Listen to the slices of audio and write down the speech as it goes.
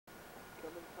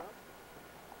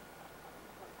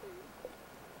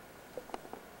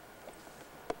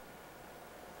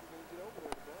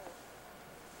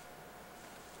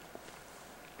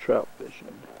trout fishing.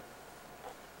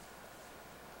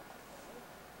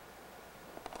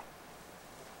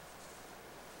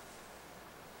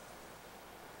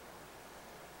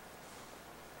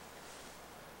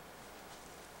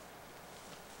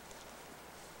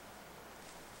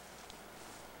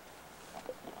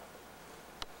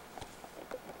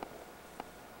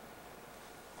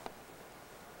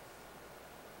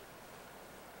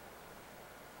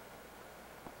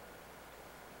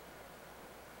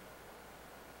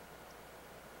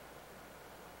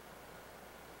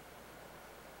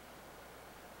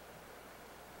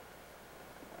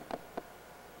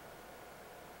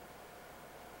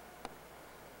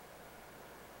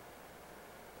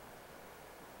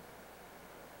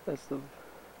 That's the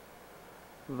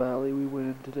valley we went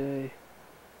in today.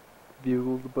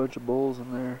 Bugled a bunch of bulls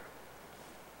in there.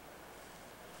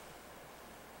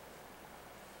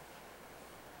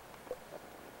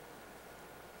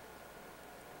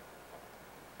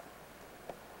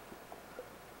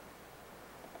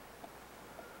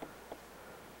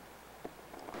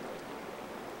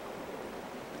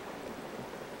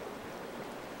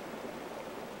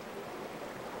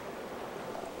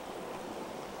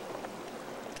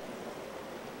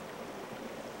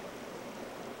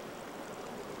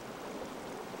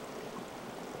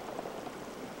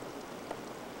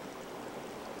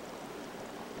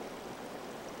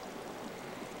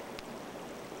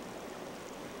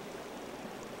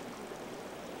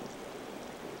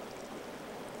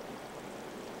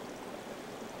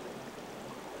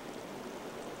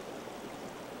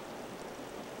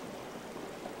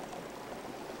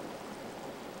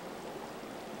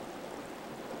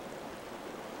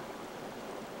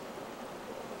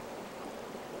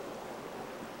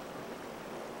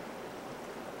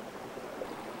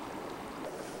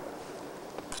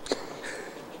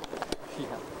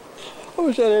 I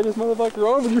wish I had this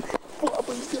motherfucker on with your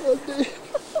flopping goddamn.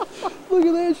 Look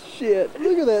at that shit.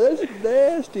 Look at that. That's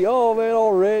nasty. Oh man,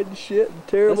 all red and shit and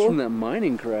terrible. That's from that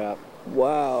mining crap.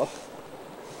 Wow.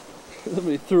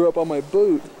 Somebody threw up on my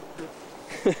boot.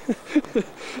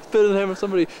 It's better than having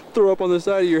somebody throw up on the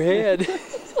side of your head.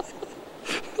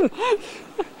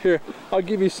 Here, I'll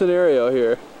give you a scenario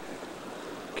here.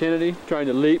 Kennedy trying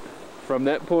to leap from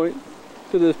that point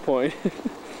to this point.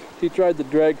 He tried the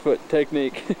drag foot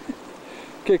technique.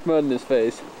 Kicked mud in his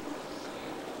face.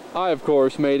 I, of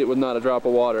course, made it with not a drop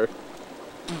of water.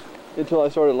 Until I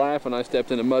started laughing, I stepped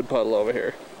in a mud puddle over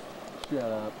here. Shut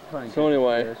up. So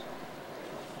anyway,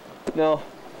 now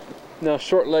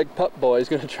short-legged pup boy is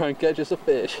gonna try and catch us a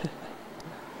fish.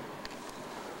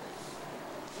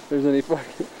 If there's any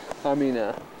fucking,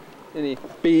 any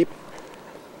beep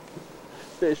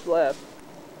fish left.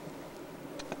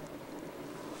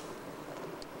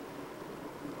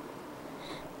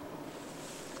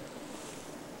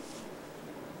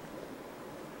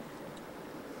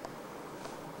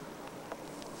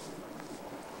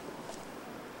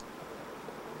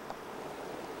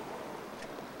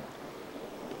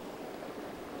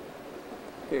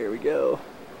 Here we go.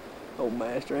 Old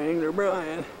master angler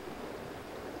Brian.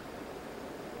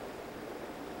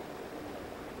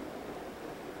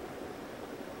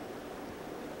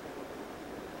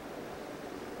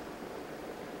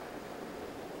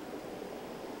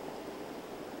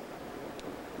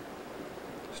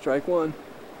 Strike one.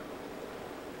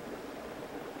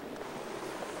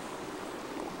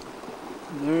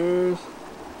 There's...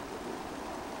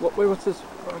 Wait, what's this?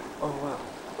 Oh, wow.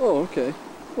 Oh, okay.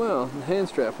 Wow, the hand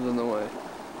strap was in the way.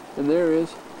 And there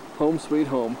is home sweet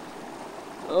home.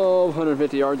 Oh,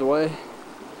 150 yards away.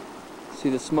 See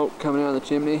the smoke coming out of the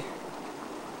chimney?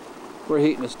 We're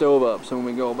heating the stove up, so when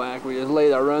we go back, we just lay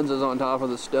the runzas on top of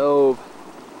the stove.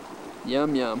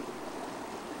 Yum, yum.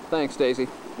 Thanks, Stacy.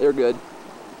 They're good.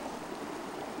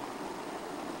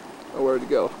 Oh, where'd it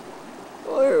go?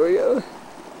 Oh, there we go.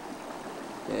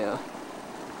 Yeah.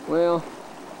 Well,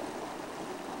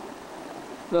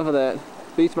 enough of that.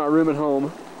 Beats my room at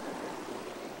home.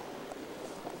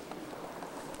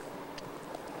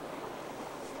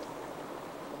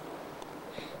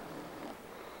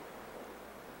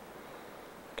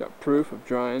 Got proof of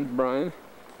Brian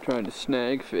trying to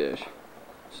snag fish.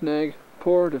 Snag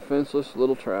poor defenseless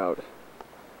little trout.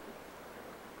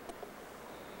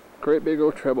 Great big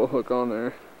old treble hook on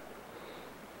there.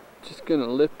 Just gonna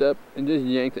lift up and just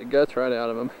yank the guts right out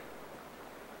of him.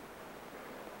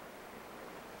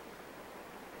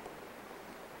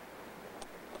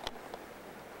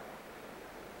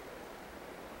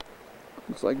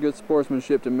 Looks like good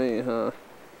sportsmanship to me, huh?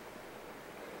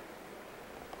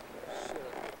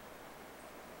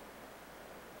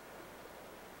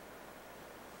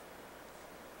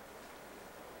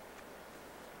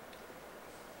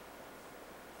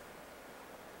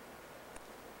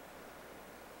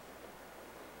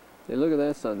 Hey, look at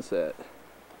that sunset.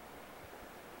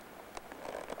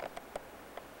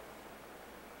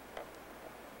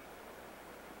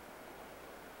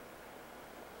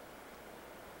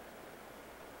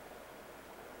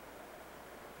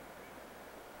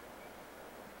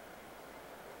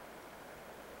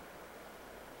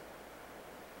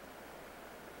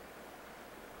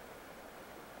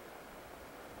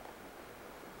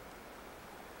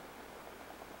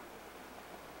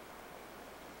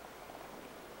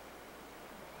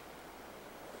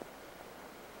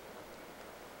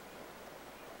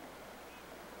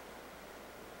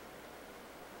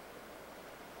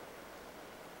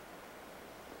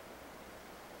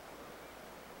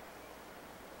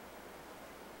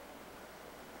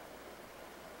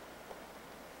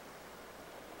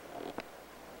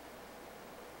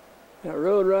 That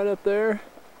road right up there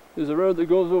is a road that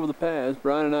goes over the pass.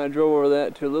 Brian and I drove over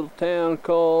that to a little town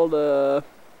called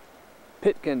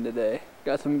Pitkin today.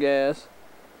 Got some gas,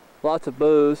 lots of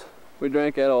booze. We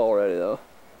drank that all already though.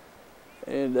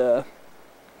 And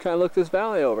kind of looked this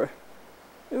valley over.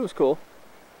 It was cool.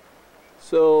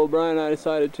 So Brian and I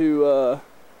decided to,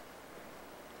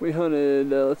 we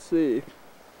hunted, let's see.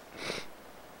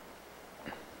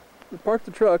 We parked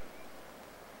the truck.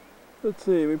 Let's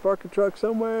see, we parked the truck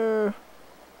somewhere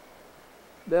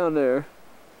down there.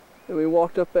 And we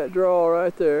walked up that draw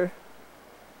right there.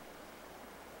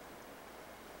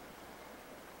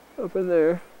 Up in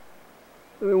there.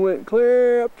 And we went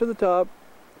clear up to the top.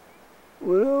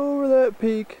 Went over that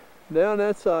peak, down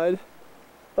that side,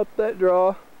 up that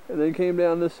draw, and then came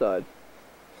down this side.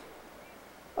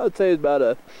 I'd say it's about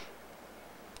a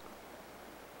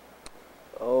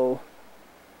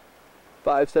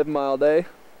 5-7 mile day.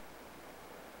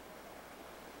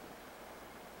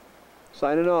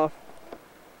 Signing off.